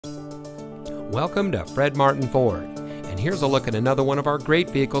Welcome to Fred Martin Ford, and here's a look at another one of our great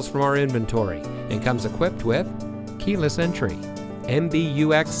vehicles from our inventory, and comes equipped with keyless entry,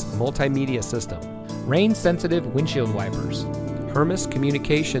 MBUX multimedia system, rain-sensitive windshield wipers, Hermes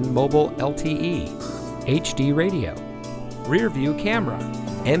Communication Mobile LTE, HD radio, rear view camera,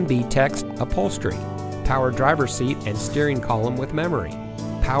 MB text upholstery, power driver's seat and steering column with memory,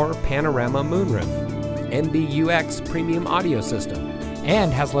 power panorama moonroof, MBUX premium audio system,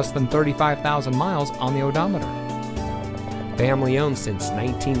 and has less than 35,000 miles on the odometer. Family owned since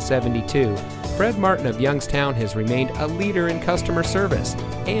 1972, Fred Martin of Youngstown has remained a leader in customer service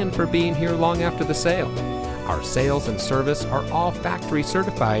and for being here long after the sale. Our sales and service are all factory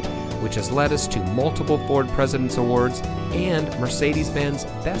certified, which has led us to multiple Ford President's Awards and Mercedes-Benz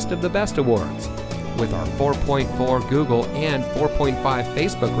Best of the Best Awards. With our 4.4 Google and 4.5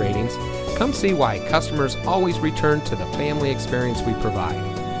 Facebook ratings, come see why customers always return to the family experience we provide.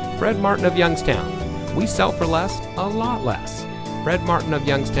 Fred Martin of Youngstown. We sell for less, a lot less. Fred Martin of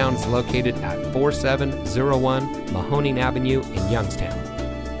Youngstown is located at 4701 Mahoning Avenue in Youngstown.